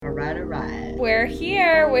All right. We're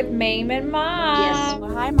here with Mame and Mom. Yes.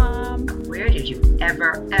 Well, hi, Mom. Where did you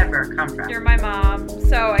ever come from? You're my mom,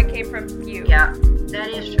 so I came from you. Yeah, that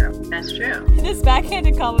is true. That's true. This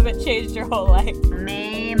backhanded compliment changed your whole life.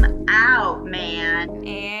 Mame out, man.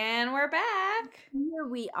 And we're back. Here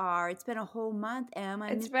we are. It's been a whole month, Em.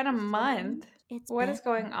 It's been a month. What is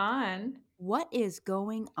going on? What is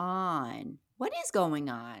going on? What is going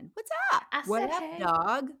on? What's up? I What said up, hey.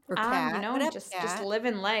 dog? Or cat? What up, just cat?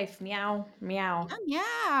 living life. Meow, meow.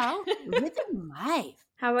 Meow. Living life.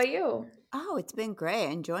 How about you? Oh, it's been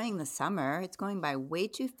great. Enjoying the summer. It's going by way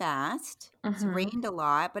too fast. It's Mhm. rained a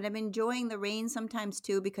lot, but I'm enjoying the rain sometimes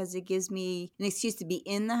too because it gives me an excuse to be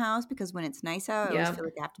in the house because when it's nice out, I always Yep. feel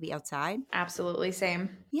like I have to be outside. Absolutely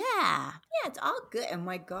same. Yeah, it's all good. And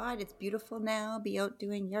my God, it's beautiful now. Be out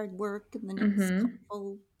doing yard work in the next Mhm.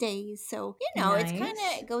 couple days. So, it's kind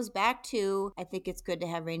Nice. of, it goes back to, I think it's good to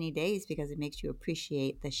have rainy days because it makes you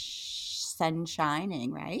appreciate the sun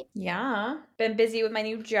shining, right? Yeah. Been busy with my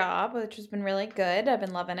new job, which has been really good. I've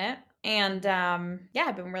been loving it. And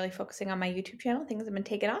I've been really focusing on my YouTube channel. Things have been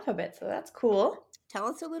taken off a bit, so that's cool. Tell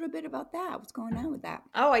us a little bit about that. What's going on with that?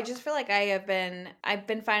 Oh, I just feel like I've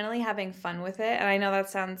been finally having fun with it. And I know that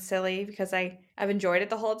sounds silly because I've enjoyed it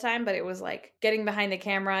the whole time, but it was like getting behind the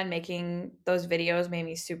camera and making those videos made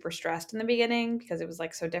me super stressed in the beginning because it was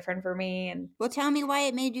like so different for me. And Well, tell me why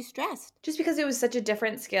it made you stressed. just because it was such a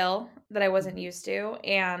different skill that I wasn't used to,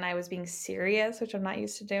 and I was being serious, which I'm not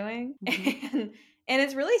used to doing. Mhm. And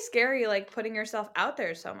it's really scary, like putting yourself out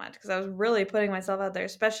there so much because I was really putting myself out there,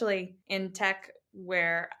 especially in tech,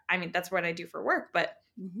 where that's what I do for work, but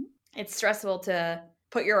Mhm. it's stressful to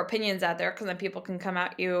put your opinions out there because then people can come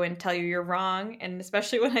at you and tell you you're wrong. And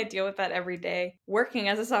especially when I deal with that every day, working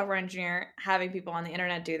as a software engineer, having people on the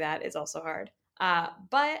internet do that is also hard.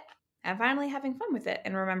 But I'm finally having fun with it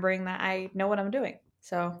and remembering that I know what I'm doing.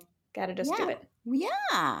 So gotta just do it.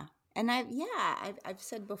 Yeah. And I've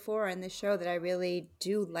said before on this show that I really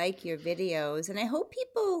do like your videos and I hope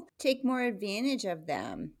people take more advantage of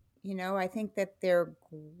them. I think that they're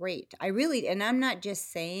great. And I'm not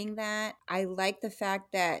just saying that. I like the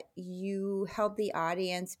fact that you help the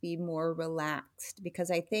audience be more relaxed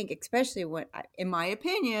because I think, especially in my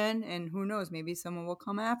opinion, and who knows, maybe someone will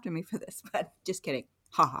come after me for this, but just kidding.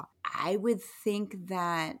 Haha. I would think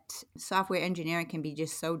that software engineering can be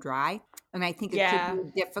just so dry. And I think it could Yeah.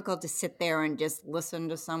 be difficult to sit there and just listen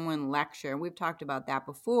to someone lecture. We've talked about that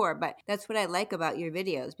before, but that's what I like about your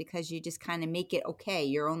videos because you just kind of make it okay.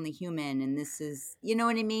 You're only human and this is, you know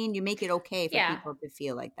what I mean? You make it okay for Yeah. people to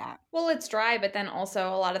feel like that. Well, it's dry, but then also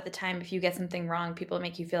a lot of the time, if you get something wrong, people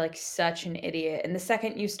make you feel like such an idiot. And the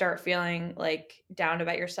second you start feeling like down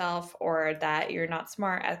about yourself or that you're not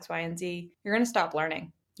smart, X, Y, and Z, you're going to stop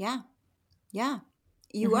learning. Yeah.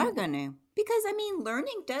 You are going to. Because,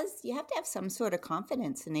 learning you have to have some sort of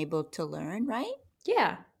confidence and able to learn, right?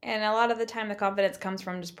 Yeah. And a lot of the time, the confidence comes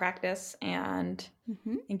from just practice and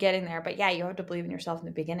getting there. But yeah, you have to believe in yourself in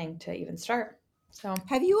the beginning to even start. So,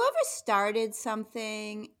 have you ever started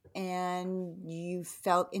something and you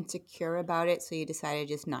felt insecure about it, so you decided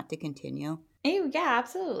just not to continue? yeah,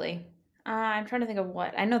 absolutely. I'm trying to think of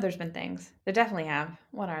what. I know there's been things. There definitely have.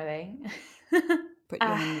 What are they? Put you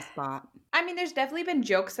on the spot. There's definitely been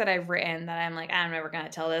jokes that I've written that I'm like, I'm never going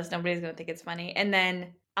to tell this. Nobody's going to think it's funny. And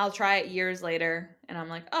then I'll try it years later and I'm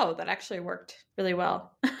like, oh, that actually worked really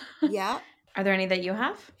well. Yeah. Are there any that you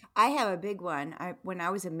have? I have a big one. When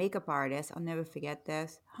I was a makeup artist, I'll never forget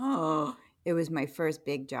this. Oh, it was my first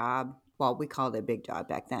big job. Well, we called it a big job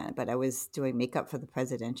back then, but I was doing makeup for the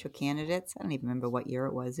presidential candidates. I don't even remember what year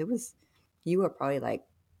it was. You were probably like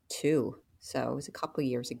 2, so it was a couple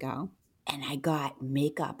years ago. And I got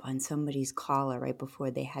makeup on somebody's collar right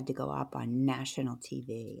before they had to go up on national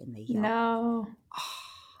TV, and they yelled. No.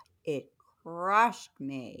 Oh, it crushed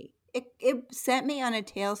me. It sent me on a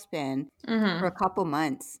tailspin for a couple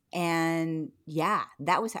months. And yeah,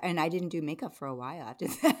 and I didn't do makeup for a while after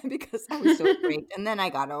that because I was so freaked. And then I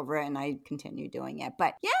got over it and I continued doing it.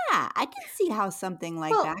 But yeah, I can see how something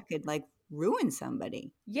like that could like ruin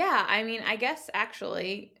somebody. Yeah, I guess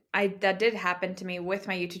actually that did happen to me with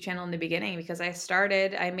my YouTube channel in the beginning because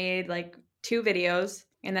I made like 2 videos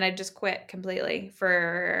and then I just quit completely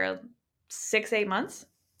for 6-8 months.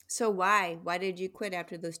 So why did you quit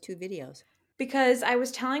after those 2 videos? Because I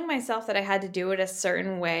was telling myself that I had to do it a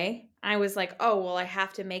certain way. I was like, oh, well, I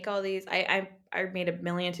have to make all these. I made a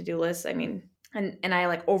million to-do lists. And I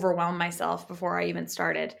like overwhelmed myself before I even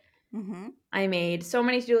started. I made so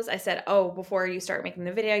many to-do lists. I said, oh, before you start making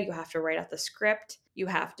the video, you have to write out the script. You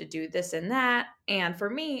have to do this and that. And for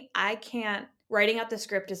me, I can't, writing out the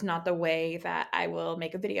script is not the way that I will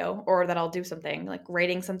make a video or that I'll do something. Like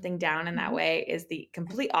writing something down in that way is the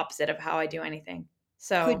complete opposite of how I do anything.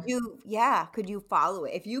 So Could you follow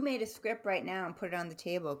it? If you made a script right now and put it on the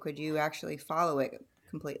table, could you actually follow it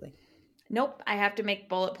completely? nope, I have to make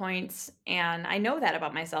bullet points. And I know that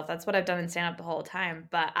about myself. That's what I've done in stand up the whole time.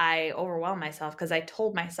 But I overwhelm myself because I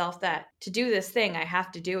told myself that to do this thing, I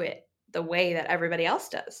have to do it the way that everybody else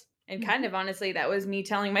does. And kind of honestly, that was me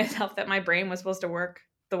telling myself that my brain was supposed to work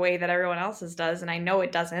the way that everyone else's does. And I know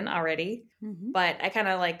it doesn't already. But I kind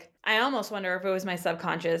of I almost wonder if it was my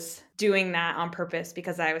subconscious doing that on purpose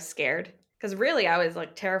because I was scared. Because really, I was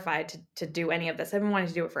terrified to do any of this. I've been wanting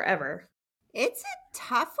to do it forever. It's a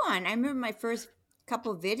tough one. I remember my first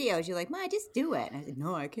couple videos, you're like, Ma, just do it. And I said,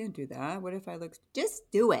 no, I can't do that. What if I just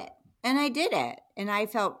do it? And I did it. And I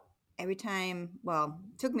felt every time, well,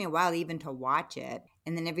 it took me a while even to watch it.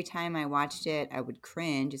 And then every time I watched it, I would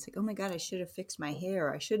cringe. It's like, oh my God, I should have fixed my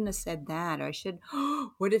hair. I shouldn't have said that. Or I should,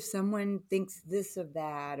 what if someone thinks this of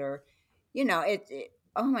that? Or,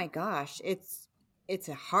 oh my gosh, it's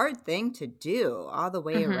a hard thing to do all the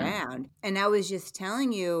way around. And I was just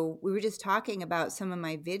telling you, we were just talking about some of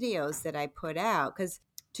my videos that I put out. Because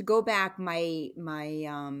to go back, my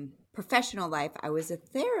professional life, I was a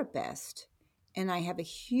therapist. And I have a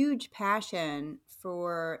huge passion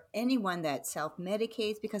for anyone that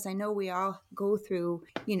self-medicates because I know we all go through,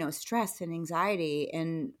 stress and anxiety,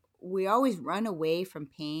 and we always run away from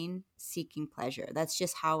pain seeking pleasure. That's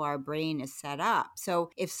just how our brain is set up.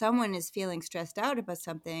 So if someone is feeling stressed out about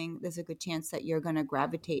something, there's a good chance that you're going to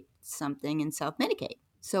gravitate something and self-medicate.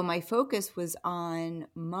 So my focus was on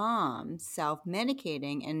moms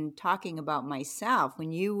self-medicating and talking about myself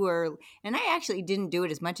when you were, and I actually didn't do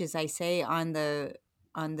it as much as I say on the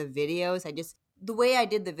videos. The way I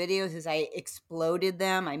did the videos is I exploded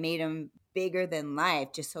them. I made them bigger than life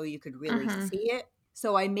just so you could really see it.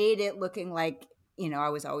 So I made it looking like, I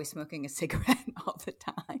was always smoking a cigarette all the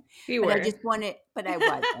time. You but were. I just wanted, but I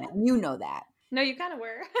wasn't. You know that. No, you kind of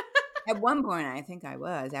were. At one point, I think I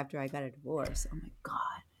was after I got a divorce. Oh my God,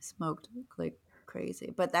 I smoked like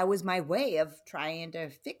crazy. But that was my way of trying to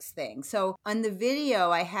fix things. So on the video,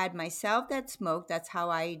 I had myself that smoked. That's how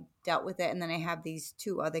I dealt with it. And then I have these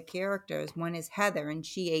two other characters. One is Heather, and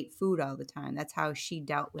she ate food all the time. That's how she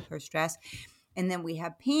dealt with her stress. And then we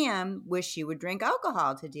have Pam, where she would drink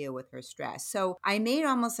alcohol to deal with her stress. So I made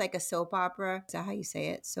almost like a soap opera. Is that how you say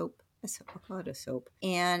it? Soap? I'll call it a soap.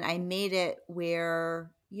 And I made it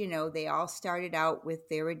where, they all started out with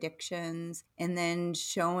their addictions and then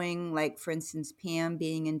showing, like, for instance, Pam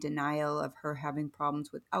being in denial of her having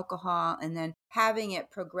problems with alcohol and then having it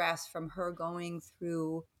progress from her going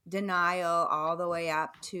through denial all the way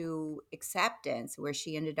up to acceptance, where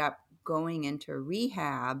she ended up going into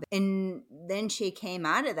rehab. And then she came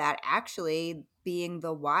out of that actually being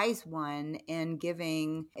the wise one and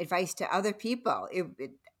giving advice to other people.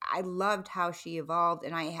 I loved how she evolved,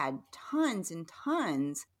 and I had tons and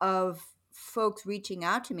tons of folks reaching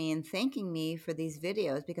out to me and thanking me for these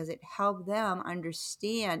videos because it helped them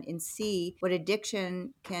understand and see what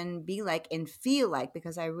addiction can be like and feel like,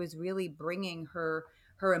 because I was really bringing her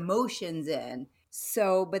emotions in.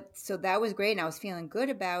 So that was great, and I was feeling good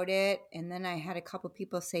about it. And then I had a couple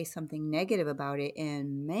people say something negative about it,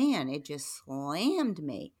 and man, it just slammed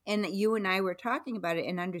me. And you and I were talking about it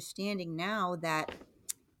and understanding now that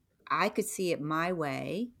I could see it my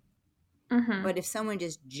way. But if someone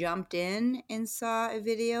just jumped in and saw a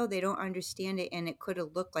video, they don't understand it, and it could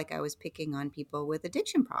have looked like I was picking on people with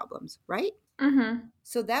addiction problems, right?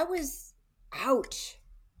 So that was, ouch.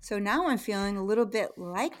 So now I'm feeling a little bit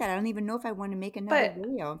like that. I don't even know if I want to make another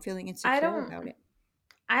video. I'm feeling insecure about it.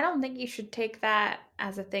 I don't think you should take that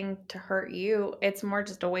as a thing to hurt you. It's more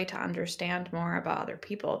just a way to understand more about other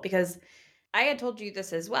people, because I had told you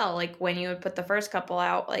this as well. Like when you would put the first couple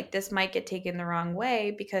out, like this might get taken the wrong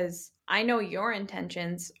way because I know your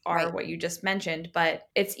intentions are what you just mentioned, but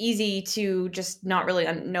it's easy to just not really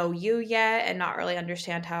know you yet and not really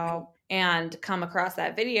understand how and come across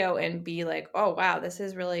that video and be like, oh, wow, this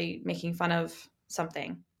is really making fun of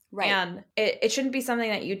something. Right. And it shouldn't be something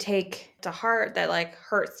that you take to heart that like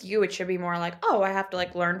hurts you. It should be more like, oh, I have to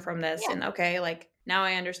like learn from this. Yeah. And okay, like now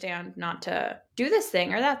I understand not to do this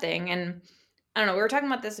thing or that thing. And I don't know, we were talking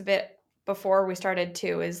about this a bit before we started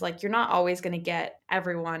too, is like, you're not always going to get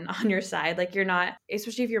everyone on your side. Like you're not,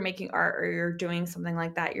 especially if you're making art or you're doing something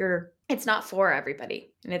like that, it's not for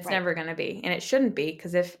everybody, and it's never going to be. And it shouldn't be,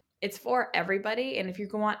 because if it's for everybody and if you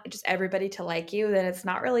want just everybody to like you, then it's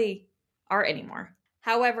not really art anymore.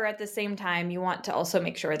 However, at the same time, you want to also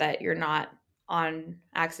make sure that you're not on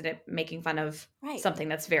accident making fun of Right. something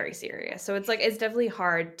that's very serious. So it's like, it's definitely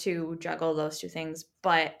hard to juggle those two things,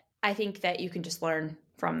 but I think that you can just learn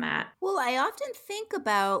from that. Well, I often think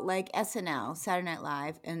about like SNL, Saturday Night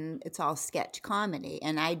Live, and it's all sketch comedy.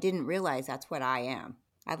 And I didn't realize that's what I am.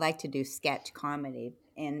 I like to do sketch comedy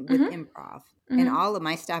and with improv. And all of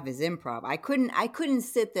my stuff is improv. I couldn't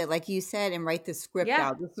sit there, like you said, and write the script Yeah.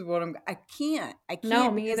 out. This is what I can't. No,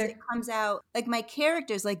 me because either. it comes out like my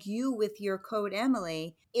characters, like you with your Code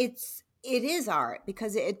Emily. It is art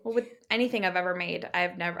because it. Well, with anything I've ever made, I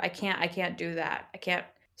can't do that. I can't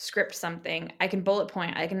script something. I can bullet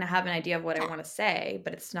point. I can have an idea of what I want to say,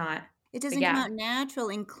 but it's not. It doesn't come out natural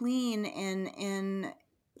and clean and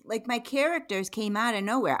like my characters came out of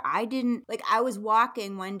nowhere. I didn't like I was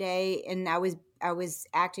walking one day and I was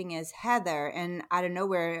acting as Heather and out of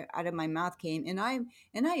nowhere out of my mouth came and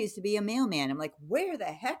I used to be a mailman. I'm like, where the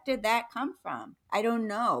heck did that come from? I don't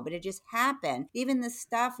know, but it just happened. Even the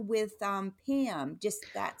stuff with Pam, just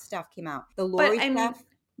that stuff came out. The Lori stuff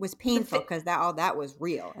was painful because all that was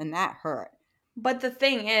real and that hurt. But the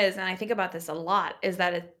thing is, and I think about this a lot, is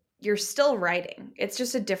that you're still writing. It's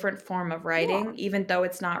just a different form of writing, even though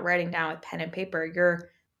it's not writing down with pen and paper.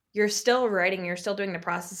 You're still writing. You're still doing the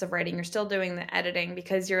process of writing. You're still doing the editing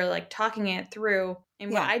because you're like talking it through.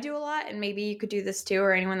 And what I do a lot, and maybe you could do this too,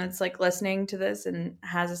 or anyone that's like listening to this and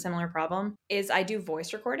has a similar problem, is I do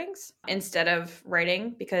voice recordings instead of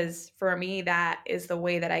writing because for me, that is the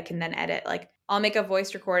way that I can then edit. Like I'll make a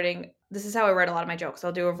voice recording. This is how I write a lot of my jokes.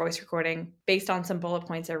 I'll do a voice recording based on some bullet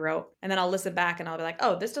points I wrote. And then I'll listen back and I'll be like,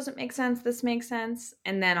 oh, this doesn't make sense. This makes sense.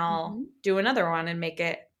 And then I'll do another one and make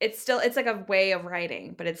it. It's like a way of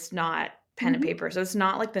writing, but it's not pen and paper. So it's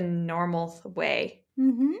not like the normal way,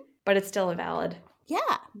 but it's still a valid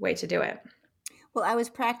way to do it. Well, I was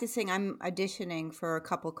practicing. I'm auditioning for a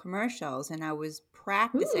couple commercials and I was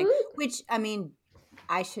practicing, which I mean,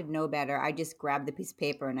 I should know better. I just grabbed the piece of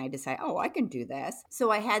paper and I decide, oh, I can do this. So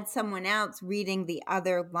I had someone else reading the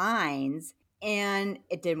other lines and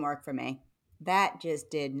it didn't work for me. That just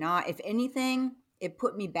did not. If anything, it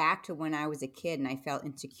put me back to when I was a kid and I felt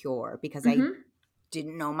insecure because I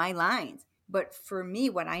didn't know my lines. But for me,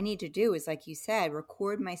 what I need to do is, like you said,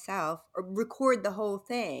 record myself or record the whole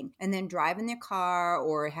thing and then drive in their car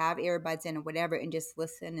or have earbuds in or whatever and just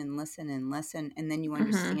listen and listen and listen. And then you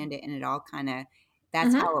understand it and it all kind of,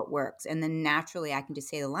 that's how it works. And then naturally I can just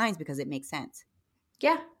say the lines because it makes sense.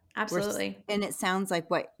 Yeah, absolutely. And it sounds like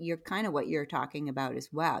what you're talking about as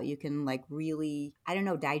well. You can like really, I don't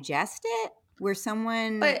know, digest it where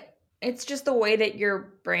someone... But it's just the way that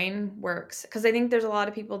your brain works. Because I think there's a lot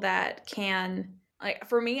of people that can, like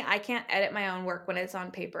for me, I can't edit my own work when it's on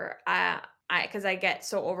paper. Because I get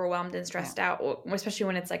so overwhelmed and stressed out, especially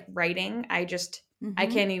when it's like writing. I just, I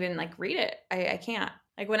can't even like read it. I can't.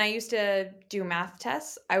 Like when I used to do math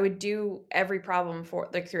tests, I would do every problem for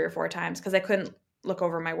like 3 or 4 times because I couldn't look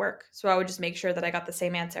over my work. So I would just make sure that I got the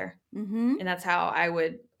same answer. And that's how I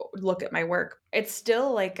would look at my work. It's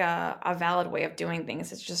still like a valid way of doing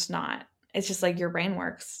things. It's just not. It's just like your brain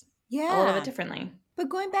works a little bit differently. But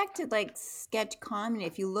going back to like sketch comedy,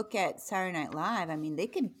 if you look at Saturday Night Live, I mean, they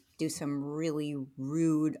could do some really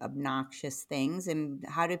rude, obnoxious things. And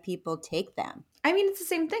how do people take them? I mean, it's the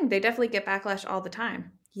same thing. They definitely get backlash all the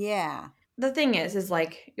time. Yeah. The thing is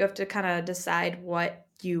like you have to kind of decide what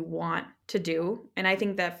you want to do. And I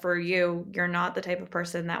think that for you, you're not the type of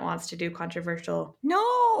person that wants to do controversial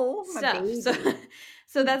stuff.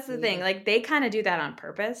 So that's the thing. Like they kind of do that on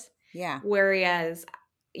purpose. Yeah. Whereas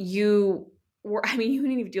you didn't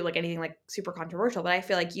even do like anything like super controversial, but I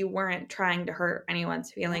feel like you weren't trying to hurt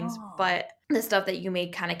anyone's feelings, but the stuff that you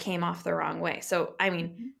made kind of came off the wrong way. So, I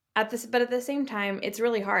mean, at the same time, it's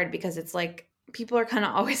really hard because it's like people are kind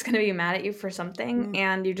of always going to be mad at you for something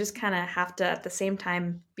and you just kind of have to at the same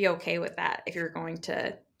time be okay with that if you're going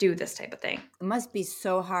to do this type of thing. It must be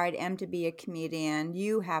so hard, Em, to be a comedian.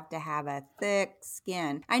 You have to have a thick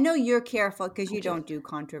skin. I know you're careful because you don't do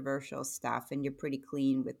controversial stuff and you're pretty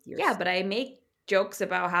clean with your stuff. But I make jokes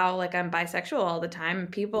about how like I'm bisexual all the time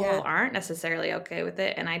and people aren't necessarily okay with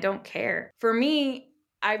it and I don't care. For me,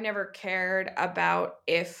 I've never cared about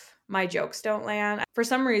if my jokes don't land. For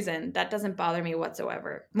some reason, that doesn't bother me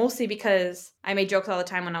whatsoever. Mostly because I made jokes all the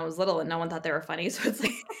time when I was little and no one thought they were funny. So it's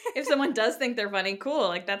like, if someone does think they're funny, cool.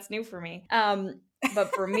 Like that's new for me.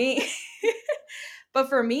 But for me,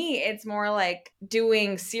 it's more like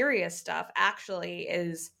doing serious stuff actually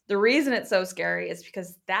is the reason it's so scary is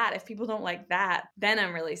because if people don't like that, then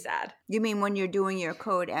I'm really sad. You mean when you're doing your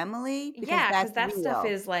Code Emily? Because that stuff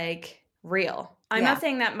is like real. I'm Yeah. not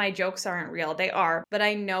saying that my jokes aren't real. They are, but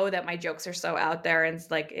I know that my jokes are so out there, and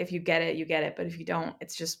it's like, if you get it, you get it. But if you don't,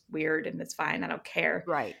 it's just weird and it's fine. I don't care.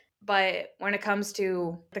 Right. But when it comes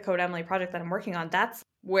to the Code Emily project that I'm working on, that's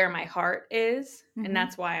where my heart is. Mhm. And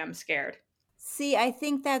that's why I'm scared. See, I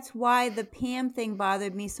think that's why the Pam thing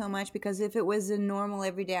bothered me so much, because if it was a normal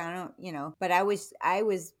everyday, I don't, but I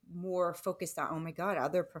was more focused on, oh my God,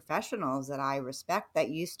 other professionals that I respect that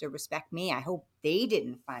used to respect me. I hope they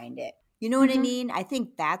didn't find it. You know what I Mhm. mean? I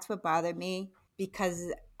think that's what bothered me,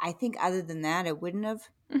 because I think other than that, it wouldn't have.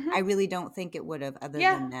 I really don't think it would have other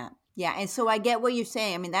Yeah. than that. Yeah. And so I get what you're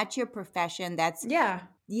saying. I mean, that's your profession.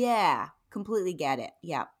 Yeah. Completely get it.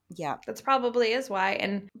 Yeah. Yeah. That's probably is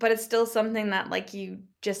why. But it's still something that like you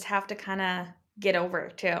just have to kind of get over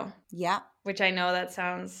too. Yeah. Which I know that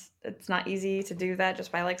it's not easy to do that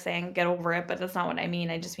just by like saying get over it, but that's not what I mean.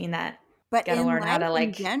 I just mean that But gotta in learn how life to in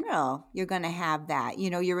like general, you're going to have that.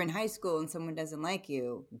 You're in high school and someone doesn't like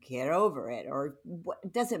you, get over it. Or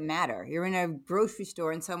it doesn't matter. You're in a grocery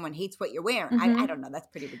store and someone hates what you're wearing. I don't know. That's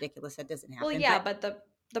pretty ridiculous. That doesn't happen. Well, yeah, but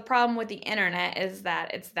the problem with the internet is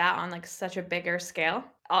that it's that on like such a bigger scale.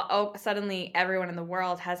 Suddenly everyone in the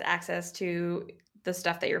world has access to the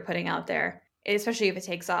stuff that you're putting out there, especially if it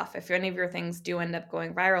takes off. If any of your things do end up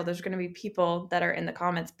going viral, there's going to be people that are in the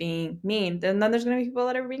comments being mean, and then there's going to be people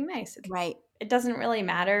that are being nice. Right. It doesn't really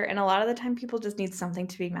matter, and a lot of the time people just need something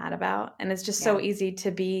to be mad about, and it's just so easy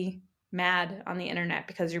to be mad on the internet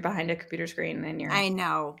because you're behind a computer screen and you're I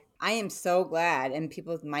know. I am so glad. And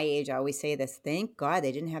people my age always say this. Thank God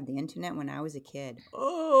they didn't have the internet when I was a kid.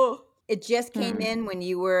 Oh, it just came in when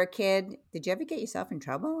you were a kid. Did you ever get yourself in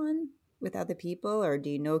trouble with other people, or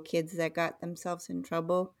do you know kids that got themselves in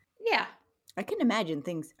trouble? Yeah. I can imagine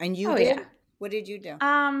things. And you Oh, did? yeah. What did you do?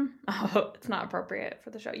 It's not appropriate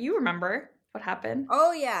for the show. You remember what happened?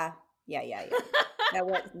 Oh yeah.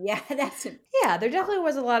 That's it. Yeah, there definitely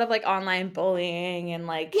was a lot of like online bullying and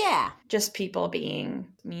like just people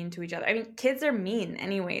being mean to each other. I mean, kids are mean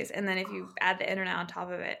anyways, and then if you add the internet on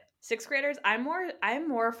top of it. 6th graders, I'm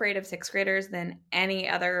more afraid of 6th graders than any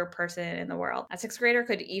other person in the world. A 6th grader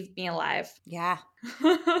could eat me alive. Yeah.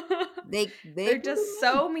 They're just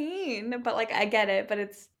so mean, but like I get it, but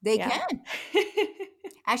they can.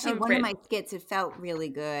 Actually, one of my skits, it felt really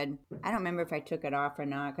good. I don't remember if I took it off or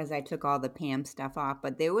not because I took all the Pam stuff off,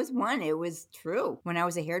 but there was one, it was true. When I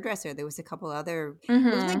was a hairdresser, there was a couple other, it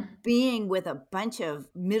was like being with a bunch of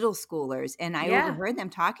middle schoolers, and I overheard them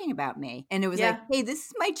talking about me. And it was like, hey, this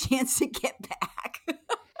is my chance to get back.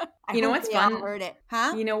 You know what's fun? Heard it.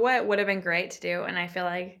 Huh? You know what would have been great to do, and I feel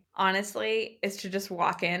like, honestly, is to just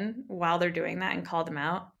walk in while they're doing that and call them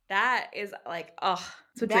out. That is like, that's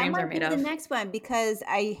what dreams are made of. That might be the next one, because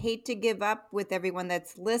I hate to give up with everyone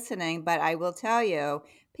that's listening, but I will tell you,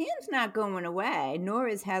 Pam's not going away, nor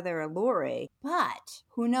is Heather or Lori. But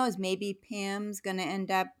who knows, maybe Pam's going to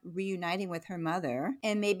end up reuniting with her mother,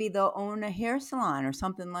 and maybe they'll own a hair salon or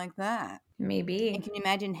something like that. Maybe. And can you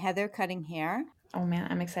imagine Heather cutting hair? Oh man,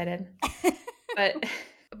 I'm excited.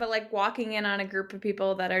 But like walking in on a group of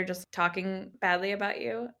people that are just talking badly about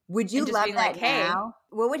you. Would you love that like, hey, now?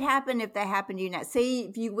 What would happen if that happened to you now? Say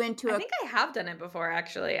if you went to I think I have done it before,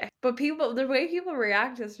 actually. But the way people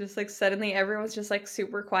react is just like suddenly everyone's just like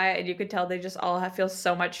super quiet, and you could tell they just all feel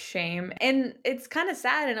so much shame. And it's kind of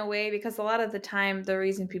sad in a way, because a lot of the time the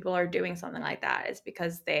reason people are doing something like that is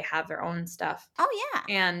because they have their own stuff. Oh,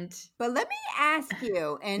 yeah. But let me ask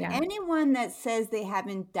you, and anyone that says they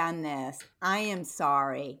haven't done this, I am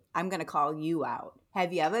sorry. I'm going to call you out.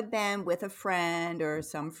 Have you ever been with a friend or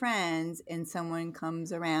some friends and someone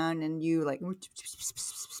comes around and you like, wait a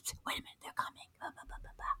minute, they're coming. Blah, blah, blah,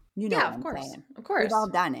 blah, blah. You know what I'm saying. Of course. We've all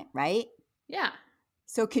done it, right? Yeah.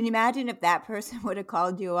 So can you imagine if that person would have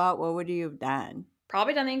called you out, what would you have done?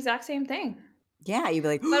 Probably done the exact same thing. Yeah, you'd be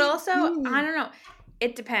like, but also, I don't know.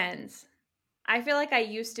 It depends. I feel like I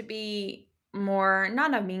used to be more,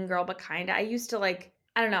 not a mean girl, but kind of. I used to like,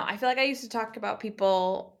 I don't know. I feel like I used to talk about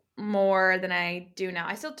people more than I do now.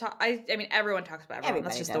 I still talk. I mean, everyone talks about everyone.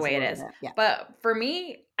 That's just the way it is. Yeah. But for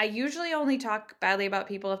me, I usually only talk badly about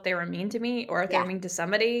people if they were mean to me, or if they're mean to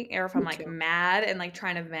somebody, or if I'm like mad and like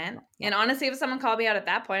trying to vent. Yeah. And honestly, if someone called me out at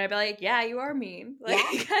that point, I'd be like, "Yeah, you are mean." Like,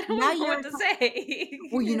 I don't know what to say.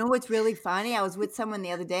 Well, you know what's really funny? I was with someone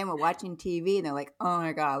the other day and we're watching TV, and they're like, "Oh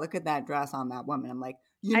my God, look at that dress on that woman." I'm like,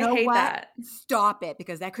 "You know what? That. Stop it,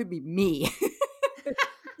 because that could be me."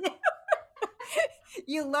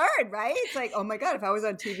 You learn, right? It's like, oh my God, if I was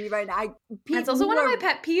on TV right now. That's also one of my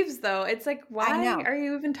pet peeves, though. It's like, why are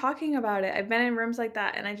you even talking about it? I've been in rooms like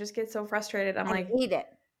that, and I just get so frustrated. I hate it.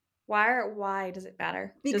 Why does it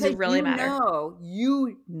matter? Does Because it really matter?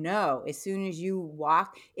 you know, as soon as you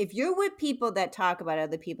walk, if you're with people that talk about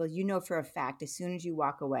other people, you know for a fact, as soon as you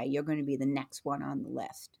walk away, you're going to be the next one on the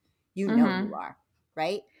list. You know you are,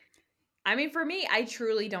 right? I mean, for me, I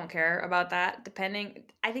truly don't care about that.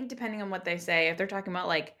 I think depending on what they say, if they're talking about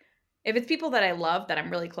like, if it's people that I love that I'm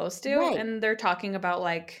really close to, Right. and they're talking about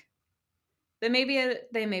like, then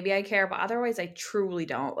maybe I care, but otherwise, I truly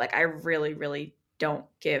don't. Like, I really, really don't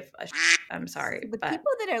give a shit. I'm So sorry, the but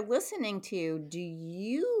people that are listening to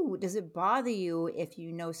you, does it bother you if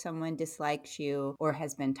you know someone dislikes you or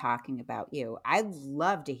has been talking about you? I'd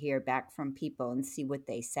love to hear back from people and see what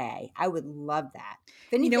they say. I would love that.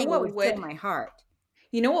 If you know anything, it what would fill would my heart.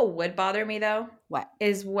 you know what would bother me though What?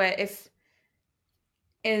 is what if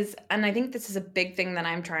is and I think this is a big thing that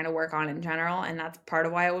I'm trying to work on in general, and that's part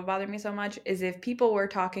of why it would bother me so much is if people were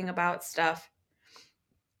talking about stuff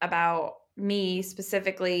about me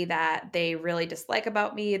specifically that they really dislike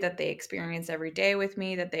about me, that they experience every day with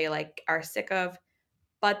me, that they like are sick of,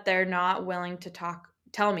 but they're not willing to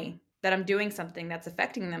tell me that I'm doing something that's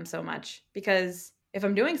affecting them so much. Because if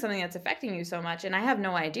I'm doing something that's affecting you so much and I have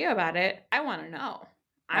no idea about it, I want to know.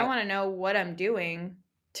 I Right. want to know what I'm doing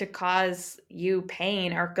to cause you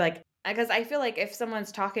pain or like, because I feel like if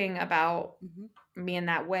someone's talking about me in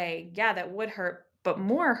that way, yeah, that would hurt, but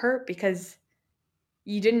more hurt because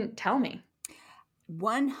you didn't tell me.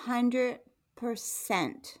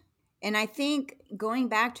 100%. And I think going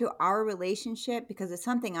back to our relationship, because it's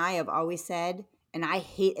something I have always said, and I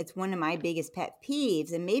hate, it's one of my biggest pet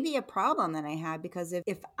peeves and maybe a problem that I have, because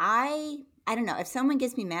if I don't know, if someone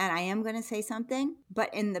gets me mad, I am going to say something.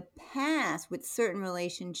 But in the past, with certain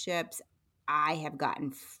relationships, I have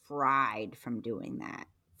gotten fried from doing that.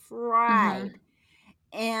 Fried.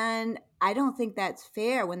 And I don't think that's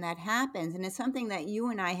fair when that happens. And it's something that you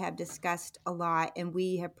and I have discussed a lot. And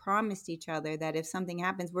we have promised each other that if something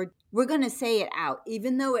happens, we're going to say it out.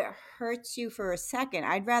 Even though it hurts you for a second,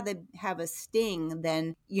 I'd rather have a sting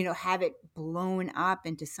than, have it blown up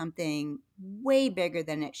into something way bigger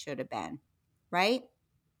than it should have been. Right?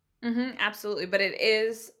 Absolutely. But it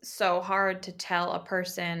is so hard to tell a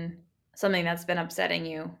person something that's been upsetting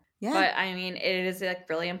you. Yeah. But I mean, it is like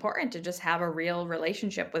really important to just have a real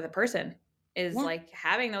relationship with a person, is Yeah. like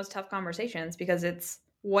having those tough conversations, because it's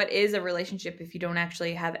what is a relationship if you don't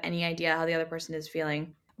actually have any idea how the other person is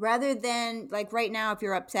feeling? Rather than like right now, if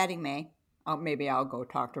you're upsetting me, maybe I'll go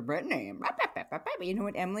talk to Brittany. You know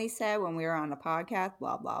what Emily said when we were on the podcast?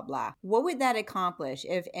 Blah, blah, blah. What would that accomplish?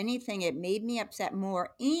 If anything, it made me upset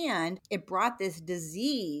more, and it brought this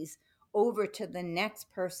disease over to the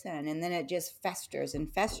next person, and then it just festers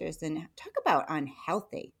and festers. And talk about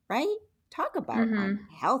unhealthy, right? Talk about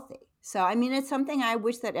unhealthy. So, I mean, it's something I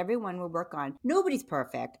wish that everyone would work on. Nobody's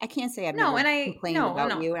perfect. I can't say I've No, never and I complained no, about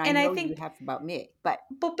no. you, and I And I know you think have about me. But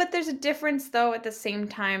but there's a difference though at the same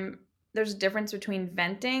time. There's a difference between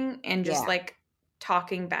venting and just yeah, like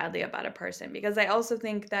talking badly about a person, because I also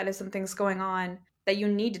think that if something's going on, that you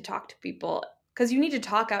need to talk to people, because you need to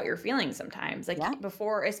talk out your feelings sometimes, like yeah,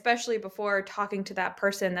 especially before talking to that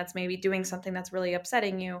person that's maybe doing something that's really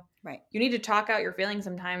upsetting you. right. You need to talk out your feelings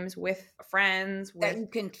sometimes with friends, That with you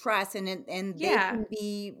can trust, and they yeah. can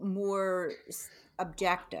be more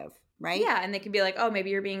objective, right? Yeah, and they can be like, "Oh, maybe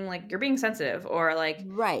you're being sensitive," or like,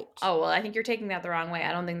 Right, "Oh, well, I think you're taking that the wrong way.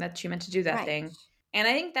 I don't think that you meant to do that right. thing." And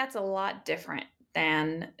I think that's a lot different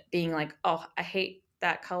than being like, "Oh, I hate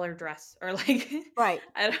that color dress," or like, Right.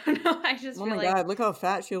 I don't know. I just Oh feel my like, God, look how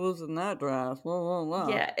fat she was in that dress. Blah, blah, blah.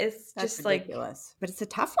 yeah, it's That's just like, ridiculous. But it's a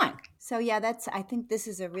tough one. So yeah, I think this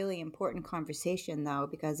is a really important conversation though,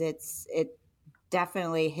 because it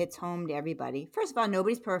definitely hits home to everybody. First of all,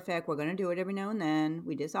 nobody's perfect. We're going to do it every now and then.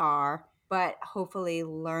 We just are. But hopefully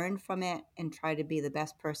learn from it and try to be the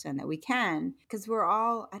best person that we can. Because we're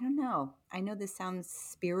all, I don't know. I know this sounds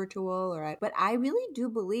spiritual, but I really do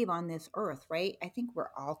believe on this earth, right? I think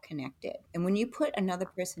we're all connected. And when you put another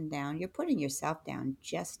person down, you're putting yourself down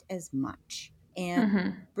just as much.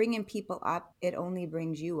 And bringing people up, it only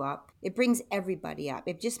brings you up. It brings everybody up.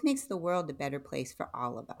 It just makes the world a better place for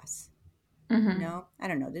all of us. I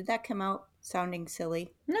don't know. Did that come out sounding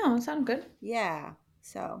silly? No, it sounded good. Yeah.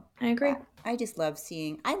 So I agree. I just love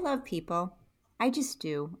I love people. I just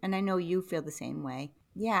do. And I know you feel the same way.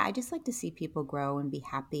 Yeah, I just like to see people grow and be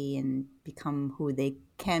happy and become who they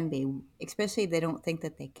can be, especially if they don't think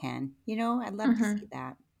that they can. I'd love to see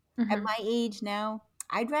that. At my age now,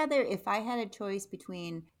 I'd rather, if I had a choice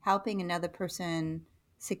between helping another person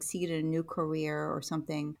succeed in a new career or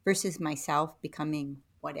something versus myself becoming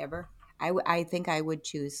whatever, I think I would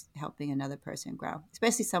choose helping another person grow,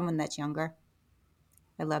 especially someone that's younger.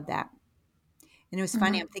 I love that. And it was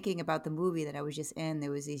funny. I'm thinking about the movie that I was just in.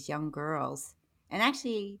 There was these young girls. And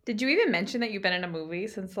actually, Did you even mention that you've been in a movie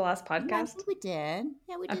since the last yeah, I podcast? think we did.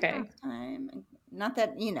 Yeah, we did Okay. last time. Not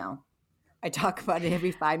that, I talk about it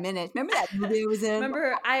every 5 minutes. Remember that movie I was in?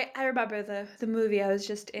 Remember, I remember the movie I was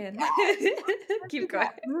just in. Keep going.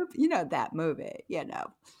 That movie,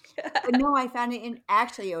 But no, I found it, and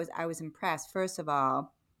actually I was impressed, first of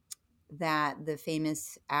all, that the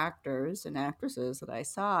famous actors and actresses that I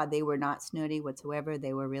saw, they were not snooty whatsoever.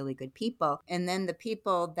 They were really good people. And then the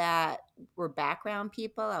people that were background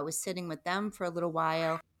people, I was sitting with them for a little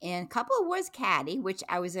while. And a couple was catty, which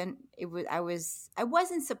I wasn't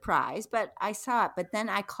surprised, but I saw it. But then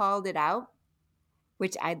I called it out,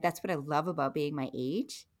 that's what I love about being my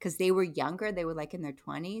age, because they were younger. They were like in their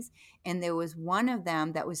 20s. And there was one of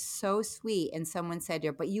them that was so sweet. And someone said to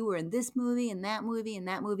her, but you were in this movie and that movie and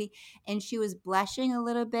that movie. And she was blushing a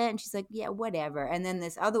little bit. And she's like, yeah, whatever. And then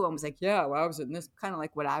this other one was like, yeah, well, I was in this, kind of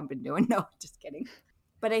like what I've been doing. No, just kidding.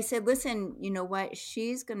 But I said, listen, you know what?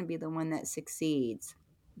 She's going to be the one that succeeds,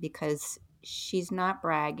 because she's not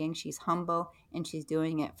bragging, she's humble, and she's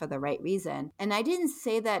doing it for the right reason. And I didn't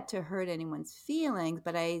say that to hurt anyone's feelings,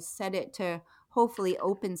 but I said it to hopefully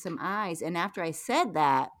open some eyes. And after I said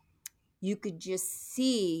that, you could just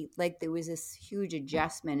see like there was this huge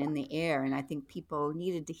adjustment in the air. And I think people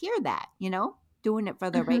needed to hear that, doing it for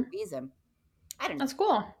the right reason. I don't know. That's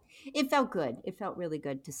cool. It felt good. It felt really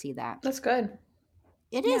good to see that. That's good.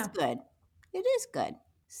 It is good. It is good.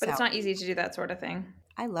 But it's not easy to do that sort of thing.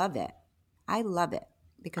 I love it. I love it,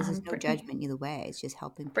 because there's no judgment either way. It's just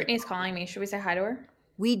helping people. Brittany's calling me. Should we say hi to her?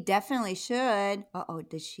 We definitely should. Uh-oh,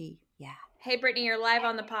 does she? Yeah. Hey, Brittany, you're live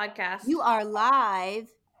on the podcast. You are live.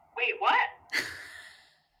 Wait, what?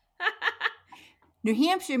 New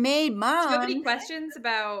Hampshire made mom. Do you have any questions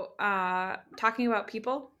about talking about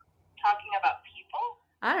people? Talking about people?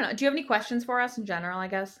 I don't know. Do you have any questions for us in general, I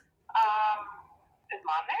guess? Is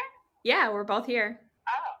Mom there? Yeah, we're both here.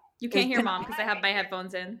 Oh. You can't hear Mom because I have my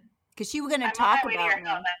headphones in. Because she was going to talk about me. I don't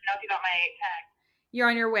know if you got my tag. You're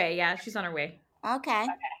on your way. Yeah, she's on her way. Okay. I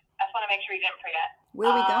just want to make sure you didn't forget. Where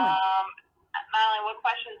are we going? Madeline, what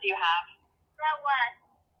questions do you have? About what?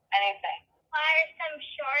 Anything. Why are some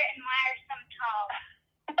short and why are some tall?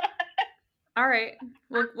 All right.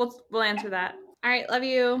 We'll answer that. All right. Love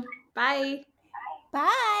you. Bye.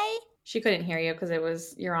 Bye. She couldn't hear you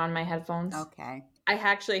because you're on my headphones. Okay. I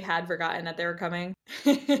actually had forgotten that they were coming.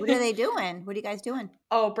 What are they doing? What are you guys doing?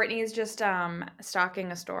 Oh, Brittany is just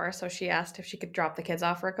stocking a store, so she asked if she could drop the kids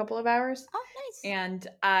off for a couple of hours. Oh, nice. And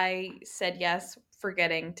I said yes,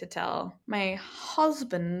 forgetting to tell my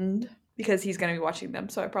husband because he's going to be watching them,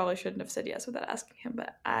 so I probably shouldn't have said yes without asking him,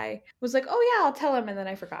 but I was like, oh yeah, I'll tell him, and then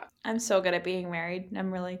I forgot. I'm so good at being married.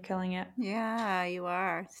 I'm really killing it. Yeah, you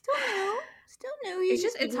are. Still new.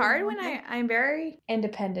 It's hard when I'm very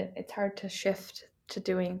independent. It's hard to shift to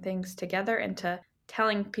doing things together and to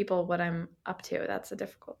telling people what I'm up to. That's a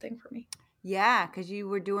difficult thing for me. Yeah, because you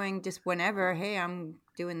were doing just whenever, hey, I'm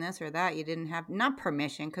doing this or that. You didn't have, not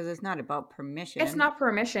permission, because it's not about permission. It's not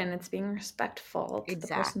permission. It's being respectful to the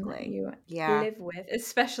person that you live with,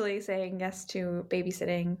 especially saying yes to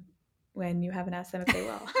babysitting when you haven't asked them if they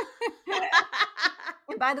will.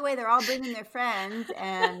 And by the way, they're all bringing their friends,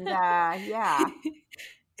 and yeah.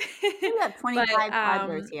 We have 25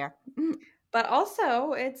 toddlers here. But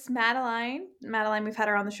also, it's Madeline. Madeline, we've had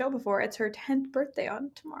her on the show before. It's her 10th birthday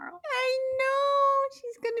on tomorrow. I know.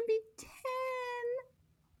 She's going to be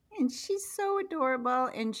 10. And she's so adorable.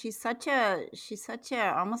 And she's such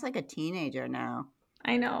a almost like a teenager now.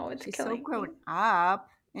 I know. She's so grown up.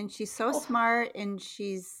 And she's so smart. And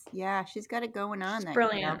she's got it going on. She's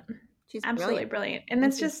brilliant. She's absolutely brilliant. And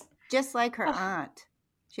it's just like her aunt.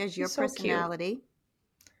 She has your personality. Cute.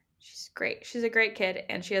 She's great. She's a great kid,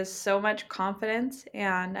 and she has so much confidence,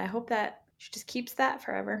 and I hope that she just keeps that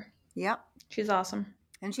forever. Yep. She's awesome.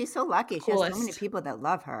 And she's so lucky. She has so many people that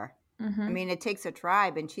love her. Mm-hmm. I mean, it takes a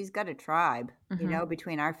tribe, and she's got a tribe,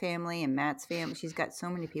 between our family and Matt's family. She's got so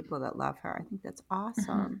many people that love her. I think that's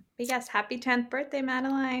awesome. Mm-hmm. But yes, happy 10th birthday,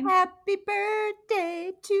 Madeline. Happy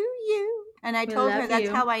birthday to you. And I told her that's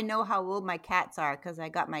how I know how old my cats are, because I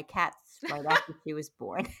got my cats right after she was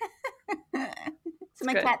born. So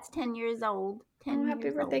my cat's 10 years old. Happy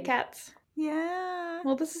birthday, cats. Yeah.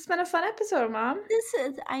 Well, this has been a fun episode, Mom.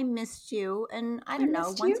 I missed you. And I don't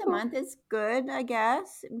know, once a month is good, I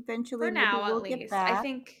guess. Eventually, for now, we'll at least. Get back.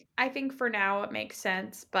 I think for now it makes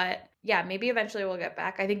sense. But yeah, maybe eventually we'll get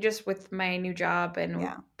back. I think just with my new job and we've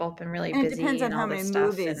both been really busy. It depends on how many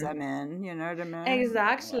movies I'm in. You know what I mean?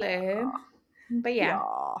 Exactly. Yeah. But yeah.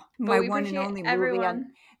 My one and only movie.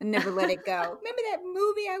 I never let it go. Remember that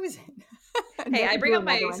movie I was in? Hey, I Never bring do up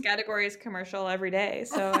my another one. categories commercial every day,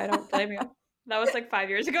 so I don't blame you. That was like 5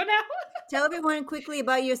 years ago now. Tell everyone quickly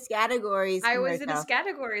about your categories I was in a commercial.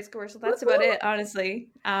 categories commercial. That's about it, honestly.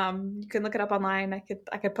 You can look it up online.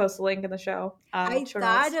 I could post a link in the show. I show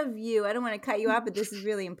thought notes. of you. I don't want to cut you off, but this is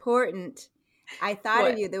really important. I thought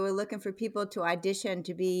What? of you. They were looking for people to audition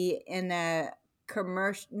to be in a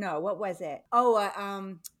commercial. No, what was it?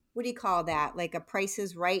 Oh, what do you call that? Like a Price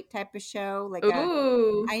is Right type of show?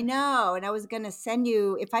 Ooh, I know. And I was going to send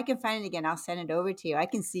you, if I can find it again, I'll send it over to you. I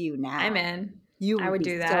can see you now. I'm in. You I would would be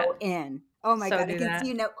do that. so in. Oh my So God, I do can that. see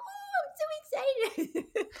you now. Oh, I'm so excited.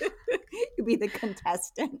 You'll be the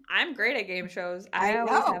contestant. I'm great at game shows. I I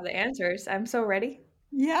always know. have the answers. I'm so ready.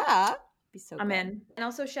 Yeah. Be so I'm good. in. And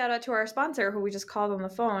also shout out to our sponsor who we just called on the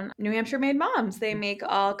phone, New Hampshire Made Moms. They make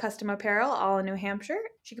all custom apparel, all in New Hampshire.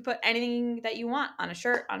 She could put anything that you want on a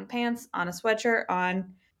shirt, on pants, on a sweatshirt,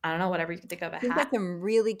 on, I don't know, whatever you can think of, a She's hat. got some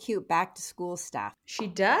really cute back to school stuff. She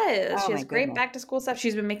does. Oh She my has great goodness. back to school stuff.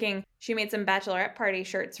 She made some bachelorette party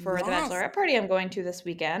shirts for the Yes. bachelorette party I'm going to this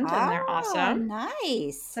weekend, and they're awesome.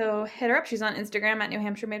 Nice. So hit her up. She's on Instagram at New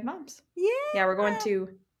Hampshire Made Moms. Yeah. Yeah, we're going to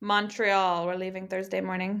Montreal. We're leaving Thursday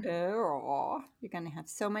morning. Oh, you're going to have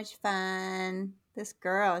so much fun. This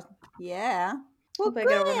girl. Yeah. Well, Hope I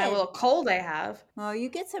get over my good. little cold I have. Well, you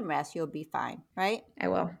get some rest. You'll be fine, right? I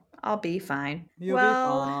will. I'll be fine. You'll be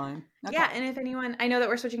fine. Okay. Yeah, and if anyone, I know that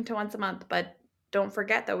we're switching to once a month, but don't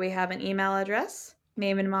forget that we have an email address,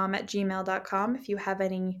 mamenmom@gmail.com. If you have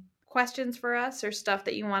any questions for us or stuff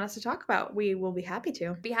that you want us to talk about, we will be happy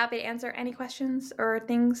to. Be happy to answer any questions or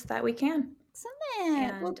things that we can. Excellent.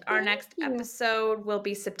 And Well, our next thank you. episode will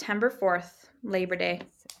be September 4th, Labor Day.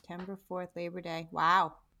 September 4th, Labor Day.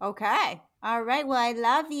 Wow. Okay. All right. Well, I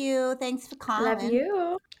love you. Thanks for calling. Love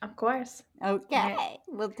you. Of course. Okay. right.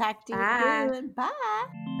 We'll talk to you Bye. soon. Bye.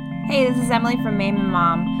 Hey, this is Emily from Mame and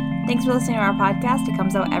Mom. Thanks for listening to our podcast. It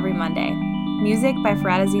comes out every Monday. Music by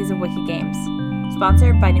Farad Aziz of Wiki Games.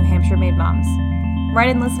 Sponsored by New Hampshire Made Moms. Write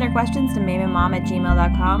in listener questions to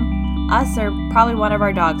mameandmom@gmail.com. Us or probably one of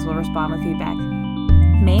our dogs will respond with feedback.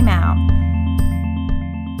 Mame out.